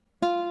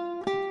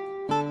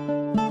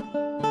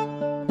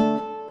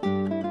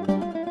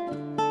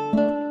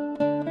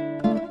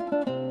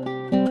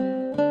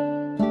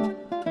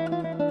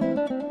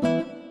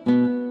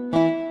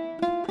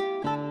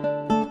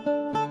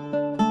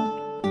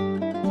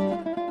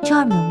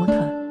charm the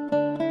water.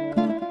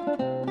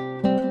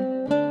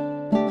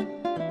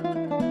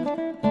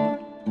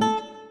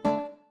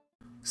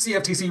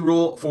 CFTC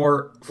Rule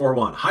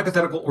 441.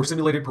 Hypothetical or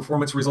simulated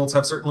performance results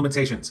have certain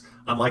limitations.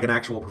 Unlike an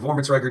actual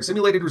performance record,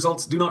 simulated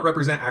results do not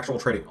represent actual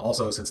trading.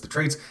 Also, since the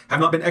trades have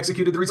not been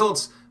executed, the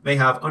results may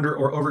have under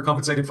or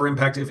overcompensated for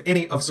impact, if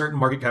any, of certain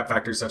market cap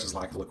factors such as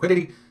lack of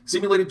liquidity.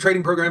 Simulated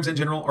trading programs in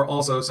general are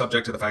also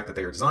subject to the fact that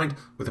they are designed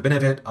with the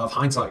benefit of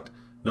hindsight.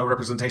 No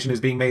representation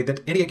is being made that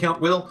any account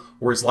will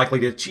or is likely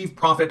to achieve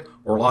profit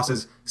or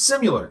losses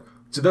similar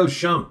to those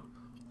shown.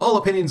 All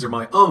opinions are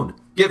my own,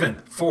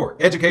 given for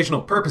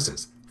educational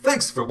purposes.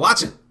 Thanks for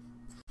watching.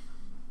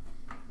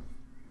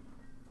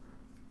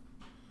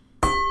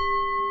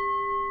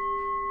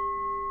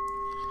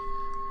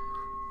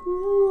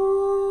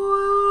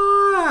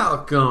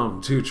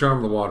 Welcome to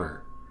Charm the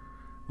Water.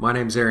 My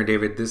name's Aaron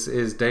David. This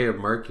is Day of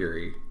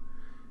Mercury.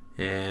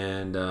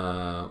 And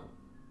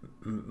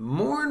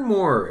more and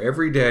more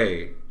every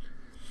day,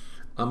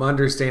 I'm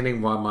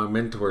understanding why my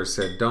mentor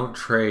said don't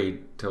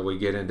trade till we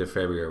get into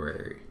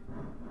February.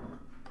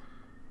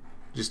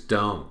 Just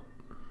don't.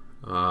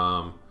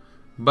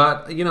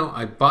 But, you know,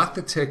 I bought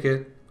the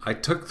ticket. I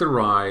took the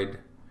ride.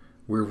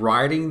 We're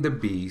riding the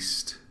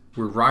beast.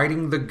 We're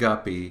riding the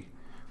guppy.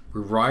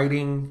 We're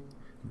riding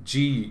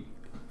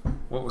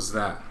what was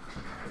that?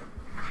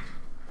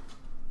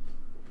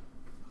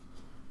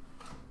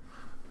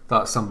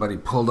 Thought somebody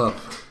pulled up.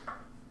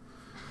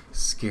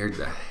 Scared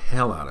the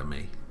hell out of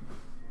me.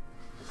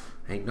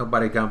 Ain't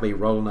nobody gonna be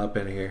rolling up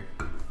in here.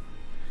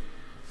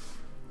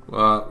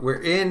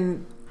 We're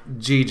in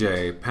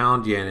GJ,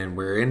 pound yen, and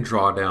we're in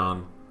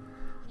drawdown.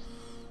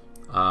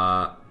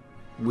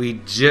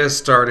 We just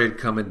started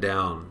coming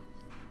down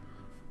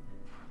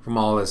from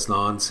all this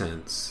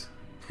nonsense,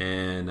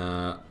 and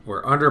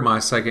we're under my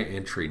second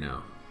entry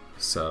now.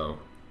 So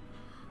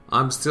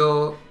I'm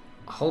still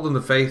holding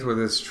the faith with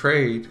this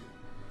trade.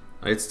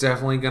 It's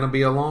definitely going to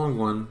be a long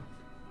one.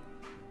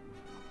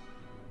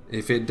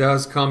 If it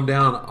does come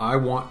down, I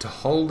want to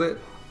hold it.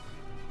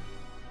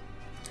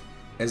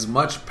 As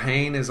much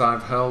pain as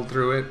I've held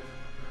through it,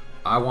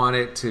 I want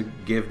it to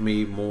give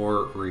me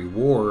more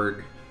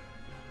reward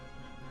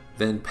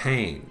than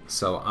pain.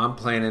 So I'm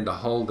planning to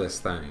hold this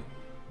thing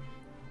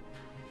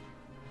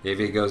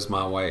if it goes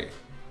my way.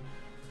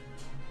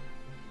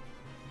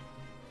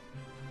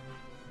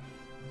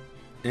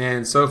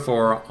 And so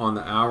far on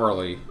the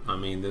hourly, I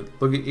mean,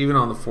 look at even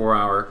on the 4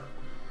 hour,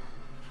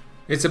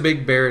 it's a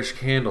big bearish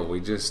candle. We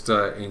just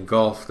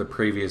engulfed the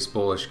previous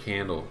bullish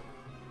candle.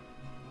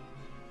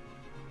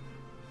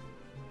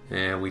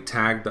 And we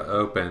tagged the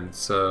open.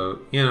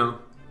 So, you know,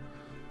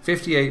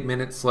 58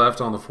 minutes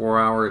left on the 4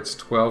 hour. It's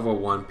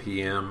 12:01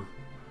 p.m.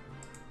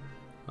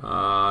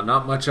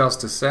 Not much else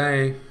to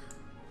say.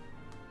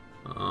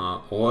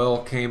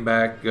 Oil came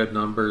back. Good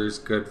numbers.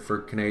 Good for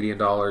Canadian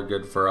dollar.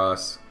 Good for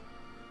us.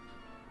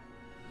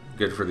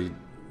 Good for the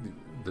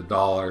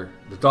dollar.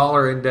 The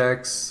dollar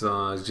index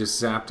has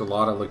just zapped a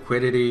lot of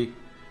liquidity.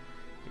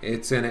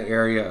 It's in an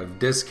area of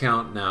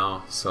discount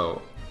now.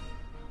 So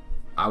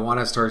I want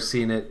to start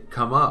seeing it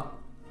come up.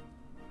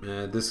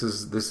 This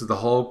is the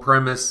whole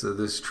premise of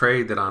this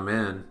trade that I'm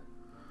in.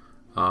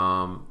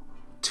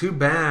 Too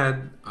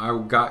bad I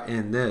got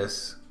in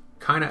this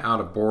kind of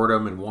out of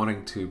boredom and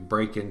wanting to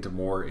break into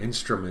more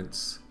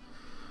instruments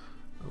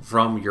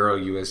from Euro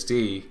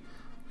USD.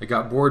 I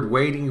got bored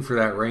waiting for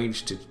that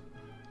range to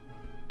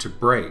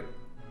break.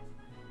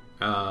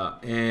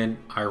 And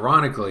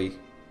ironically,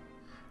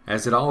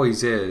 as it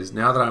always is,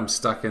 now that I'm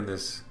stuck in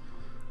this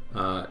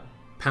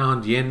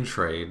pound yen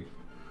trade,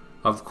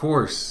 of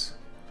course,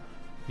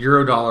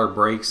 euro dollar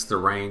breaks the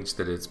range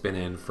that it's been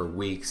in for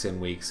weeks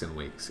and weeks and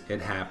weeks.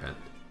 It happened.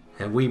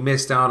 And we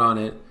missed out on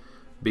it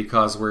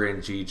because we're in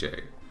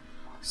GJ.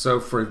 So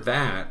for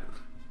that,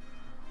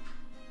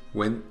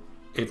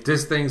 if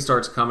this thing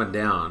starts coming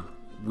down,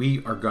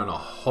 we are going to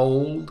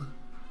hold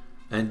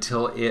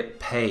until it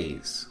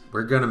pays.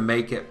 We're going to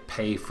make it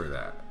pay for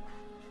that.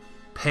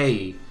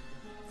 Pay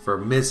for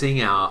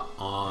missing out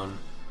on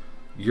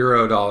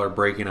euro dollar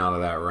breaking out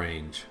of that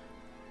range.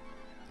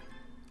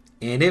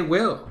 And it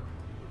will.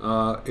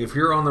 If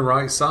you're on the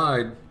right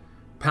side,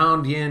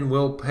 pound yen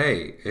will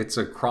pay. It's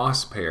a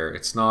cross pair.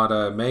 It's not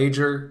a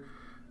major.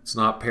 It's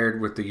not paired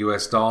with the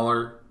US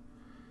dollar.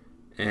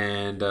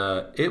 And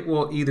it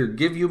will either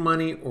give you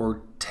money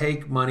or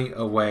take money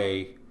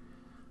away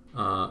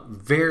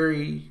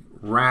very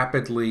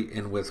rapidly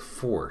and with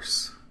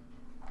force.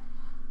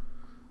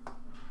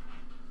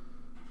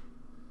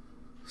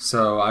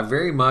 So I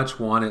very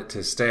much want it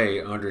to stay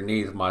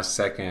underneath my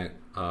second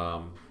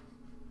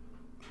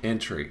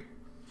entry.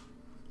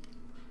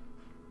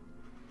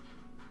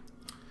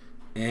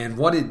 And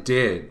what it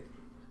did,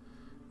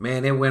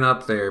 man, it went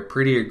up there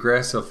pretty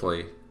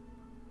aggressively.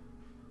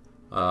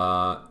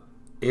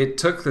 It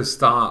took the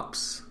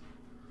stops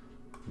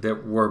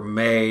that were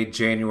made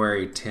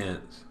January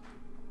 10th.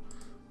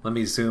 Let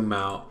me zoom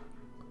out.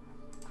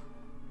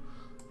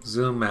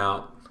 Zoom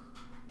out.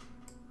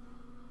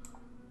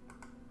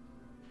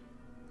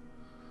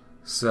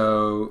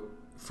 So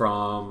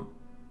from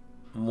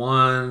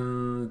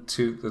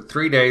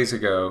 3 days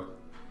ago.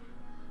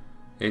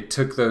 It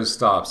took those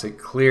stops. It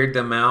cleared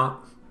them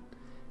out,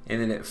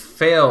 and then it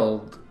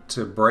failed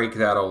to break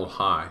that old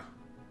high.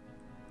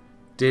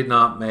 Did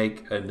not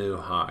make a new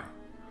high.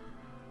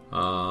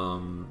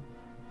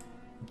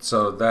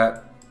 So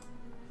that,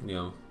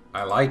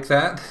 I like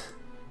that.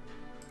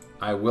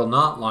 I will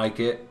not like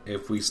it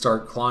if we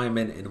start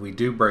climbing and we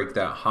do break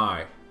that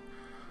high.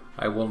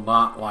 I will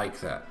not like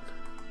that.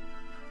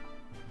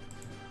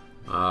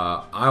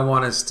 I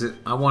want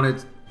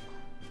to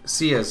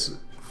see us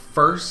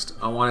first.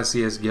 I want to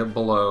see us get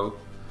below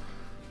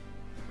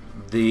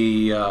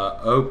the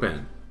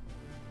open,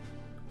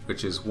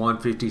 which is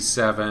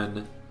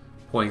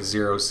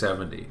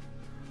 157.070.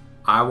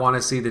 I want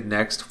to see the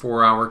next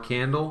 4-hour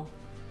candle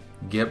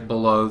get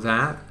below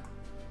that.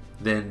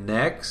 Then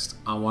next,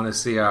 I want to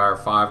see our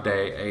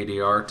 5-day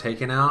ADR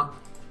taken out.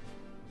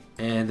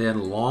 And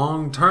then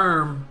long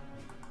term,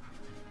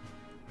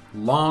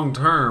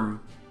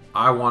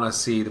 I want to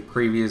see the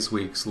previous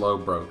week's low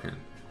broken.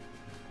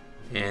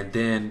 And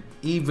then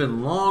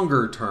even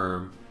longer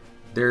term,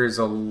 there's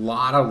a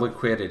lot of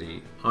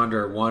liquidity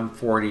under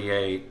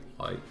 148,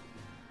 like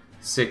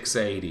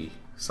 680,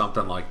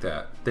 something like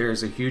that.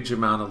 There's a huge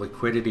amount of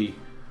liquidity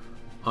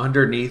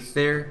underneath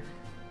there.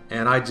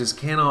 And I just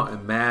cannot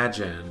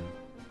imagine.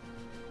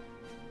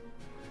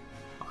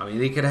 I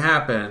mean, it could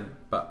happen,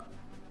 but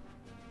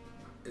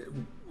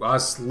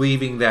us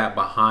leaving that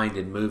behind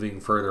and moving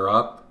further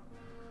up,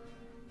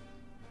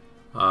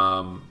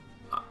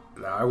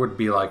 I would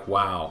be like,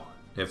 wow,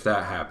 if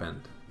that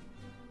happened.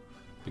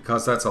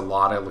 Because that's a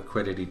lot of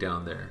liquidity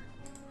down there.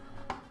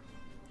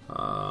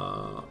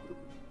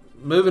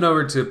 Moving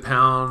over to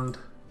pound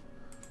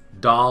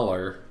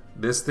dollar.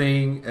 This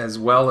thing, as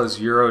well as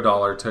euro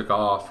dollar, took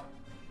off.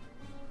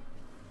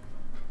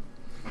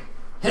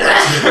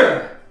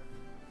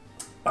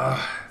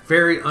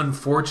 Very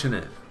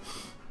unfortunate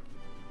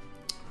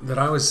that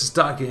I was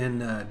stuck in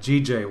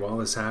GJ while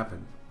this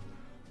happened.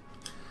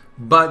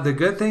 But the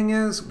good thing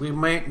is we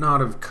might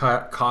not have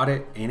caught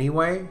it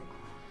anyway,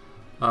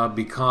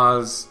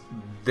 because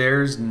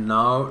there's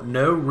no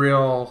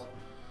real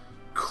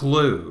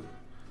clue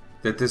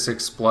that this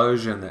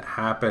explosion that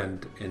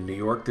happened in New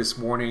York this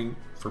morning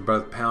for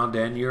both pound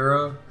and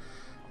euro,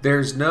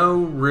 there's no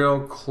real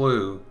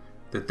clue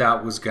that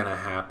that was going to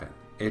happen.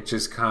 It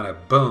just kind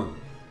of, boom,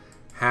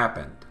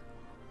 happened.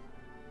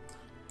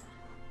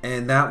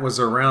 And that was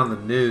around the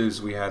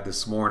news we had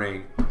this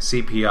morning.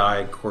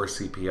 CPI and core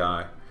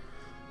CPI.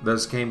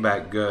 Those came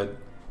back good.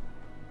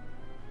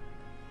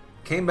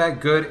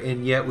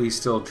 And yet we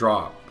still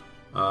dropped.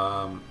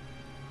 So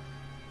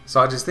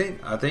I think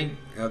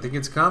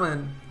it's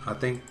coming. I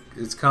think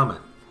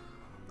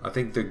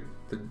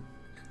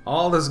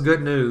all this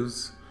good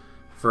news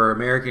for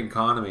American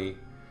economy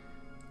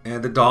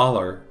and the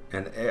dollar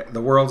and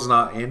the world's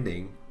not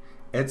ending.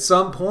 At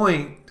some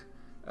point,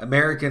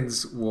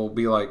 Americans will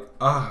be like,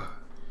 I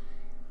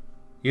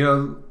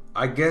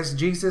guess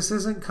Jesus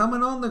isn't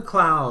coming on the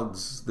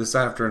clouds this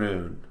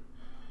afternoon.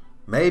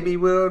 Maybe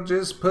we'll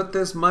just put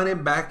this money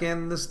back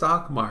in the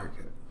stock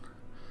market.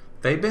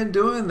 They've been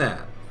doing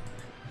that.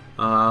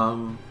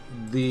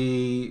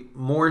 The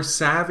more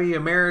savvy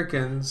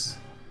Americans,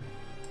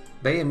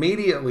 they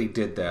immediately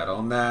did that.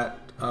 On that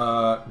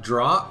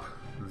drop,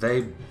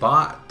 they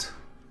bought.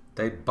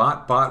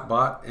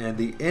 And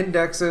the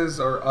indexes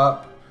are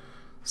up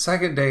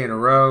second day in a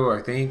row,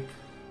 I think.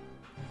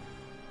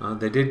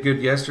 They did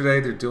good yesterday.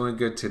 They're doing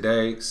good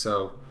today.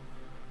 So,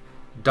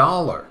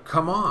 dollar,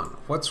 come on.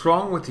 What's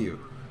wrong with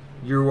you?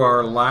 You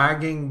are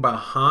lagging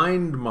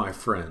behind, my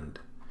friend.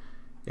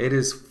 It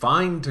is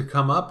fine to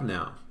come up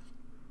now.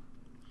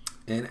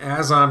 And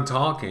as I'm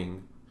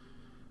talking,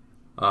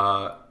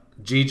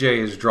 GJ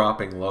is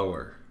dropping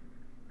lower.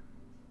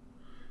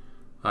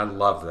 I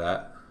love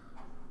that.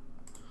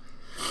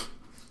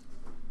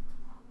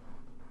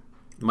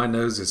 My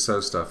nose is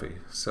so stuffy.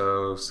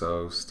 So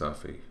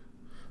stuffy.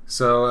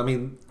 So, I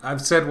mean,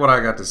 I've said what I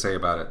got to say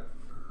about it.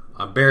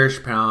 I'm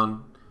bearish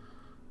pound,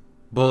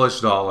 bullish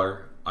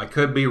dollar. I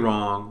could be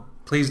wrong.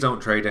 Please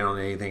don't trade on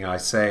anything I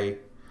say.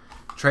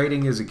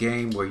 Trading is a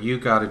game where you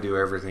got to do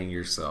everything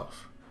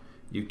yourself.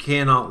 You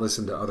cannot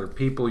listen to other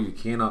people. You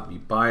cannot be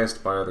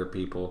biased by other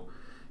people.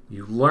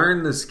 You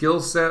learn the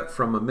skill set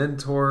from a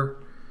mentor,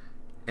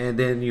 and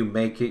then you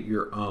make it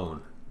your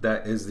own.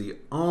 That is the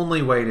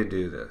only way to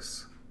do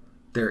this.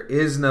 There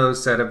is no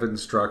set of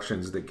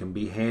instructions that can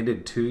be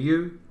handed to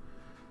you.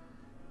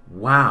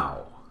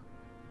 Wow.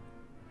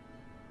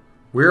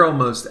 We're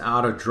almost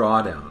out of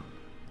drawdown.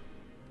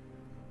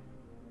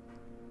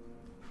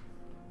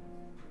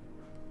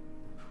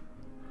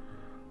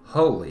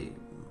 Holy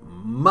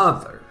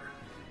mother.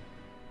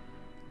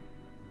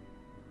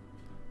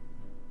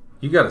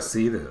 You got to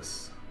see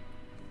this.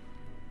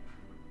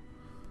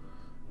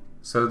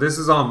 So this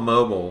is on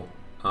mobile.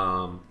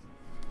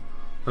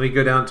 Let me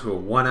go down to a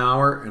 1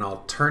 hour and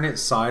I'll turn it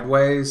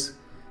sideways.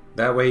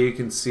 That way you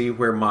can see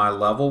where my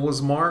level was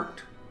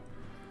marked.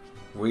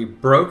 We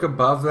broke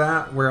above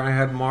that where I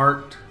had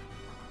marked.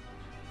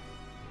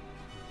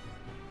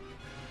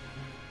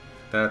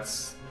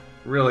 That's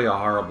really a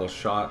horrible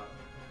shot.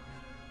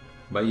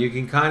 But you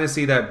can kind of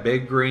see that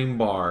big green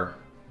bar.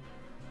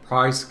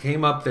 Price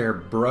came up there,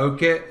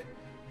 broke it,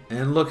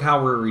 and look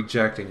how we're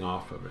rejecting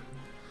off of it.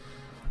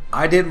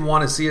 I didn't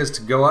want to see us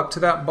to go up to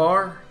that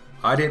bar.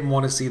 I didn't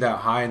want to see that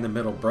high in the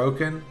middle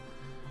broken,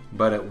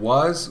 but it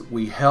was.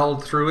 We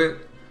held through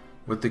it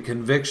with the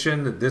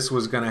conviction that this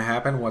was going to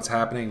happen. What's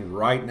happening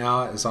right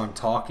now as I'm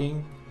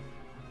talking.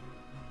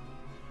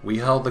 We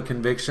held the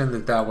conviction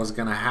that that was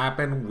going to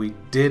happen. We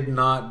did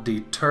not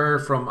deter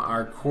from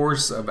our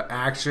course of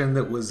action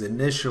that was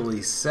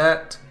initially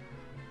set.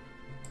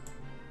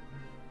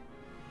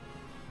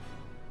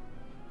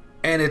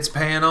 And it's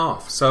paying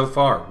off so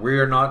far. We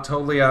are not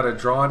totally out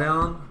of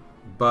drawdown,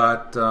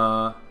 but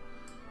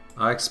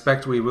I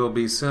expect we will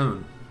be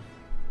soon.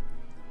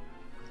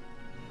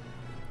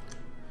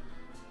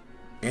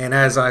 And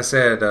as I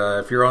said,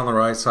 if you're on the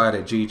right side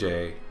of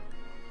GJ,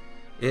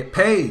 it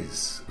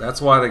pays. That's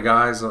why the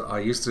guys I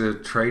used to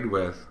try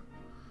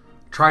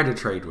to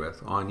trade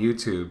with on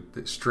YouTube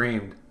that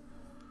streamed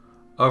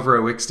over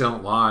at Wicks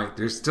Don't Lie,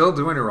 they're still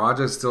doing it.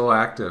 Raja's still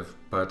active,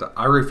 but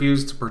I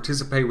refuse to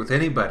participate with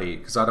anybody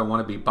because I don't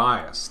want to be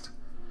biased.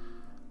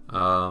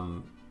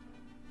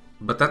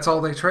 But that's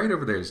all they trade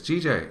over there is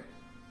GJ.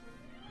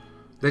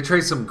 They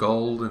trade some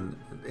gold and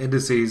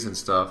indices and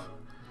stuff.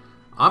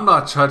 I'm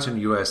not touching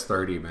US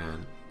 30,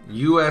 man.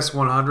 US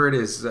 100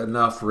 is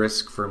enough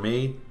risk for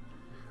me.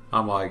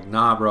 I'm like,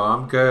 nah, bro,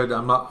 I'm good. I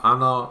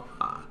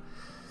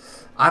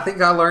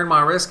think I learned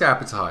my risk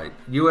appetite.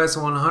 US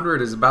 100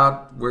 is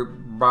about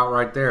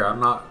right there.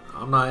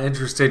 I'm not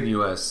interested in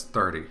US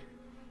 30.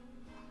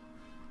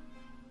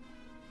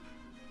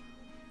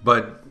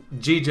 But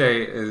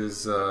GJ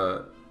is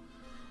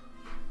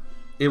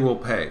it will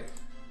pay.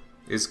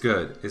 It's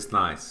good. It's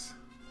nice.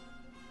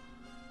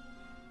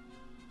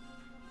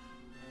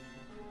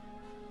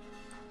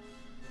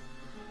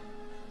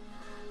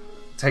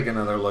 Take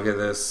another look at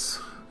this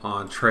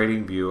on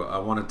TradingView. I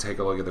want to take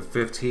a look at the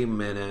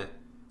 15-minute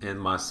and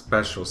my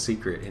special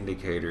secret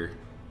indicator.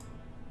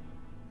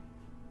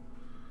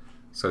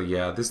 So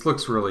yeah, this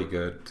looks really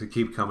good to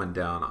keep coming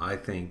down. I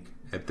think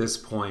at this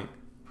point,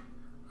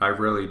 I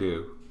really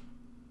do.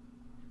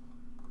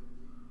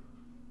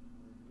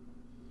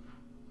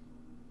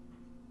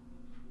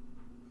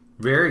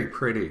 Very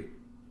pretty.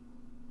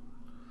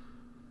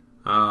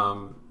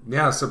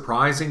 Yeah,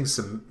 surprising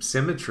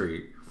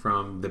symmetry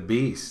from the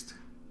beast,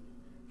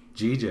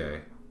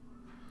 GJ.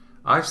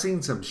 I've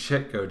seen some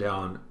shit go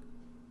down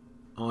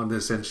on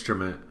this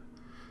instrument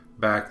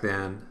back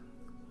then.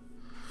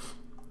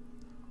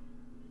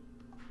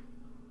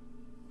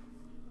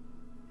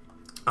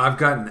 I've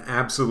gotten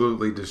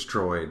absolutely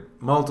destroyed.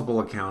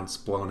 Multiple accounts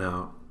blown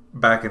out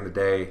back in the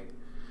day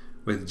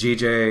with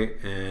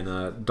GJ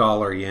and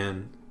dollar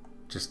yen.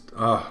 Just,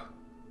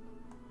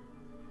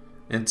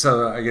 And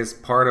so I guess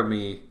part of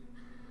me,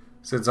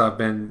 since I've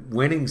been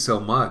winning so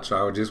much,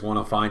 I would just want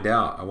to find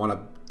out. I want to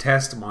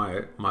test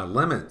my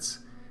limits.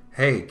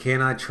 Hey,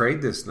 can I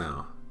trade this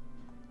now?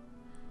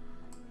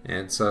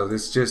 And so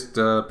this is just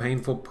a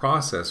painful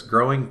process,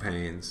 growing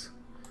pains.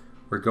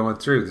 We're going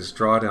through this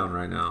drawdown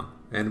right now.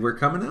 And we're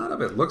coming out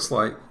of it, looks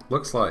like.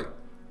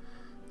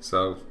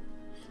 So,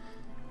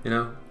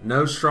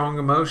 no strong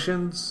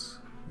emotions,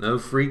 no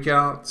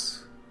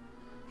freakouts.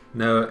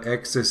 No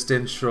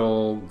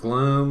existential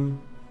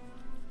gloom.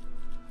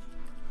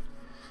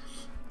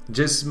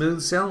 Just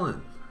smooth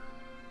selling.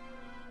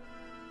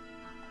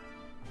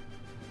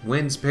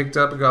 Winds picked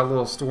up. It got a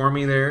little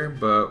stormy there,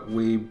 but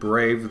we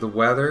braved the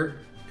weather.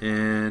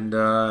 And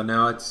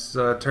now it's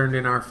turned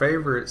in our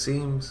favor, it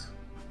seems.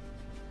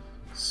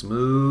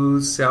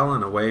 Smooth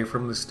selling away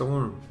from the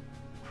storm.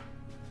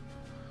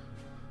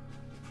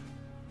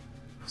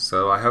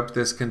 So I hope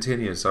this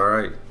continues.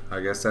 Alright, I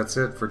guess that's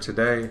it for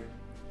today.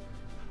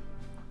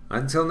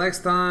 Until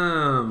next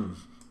time.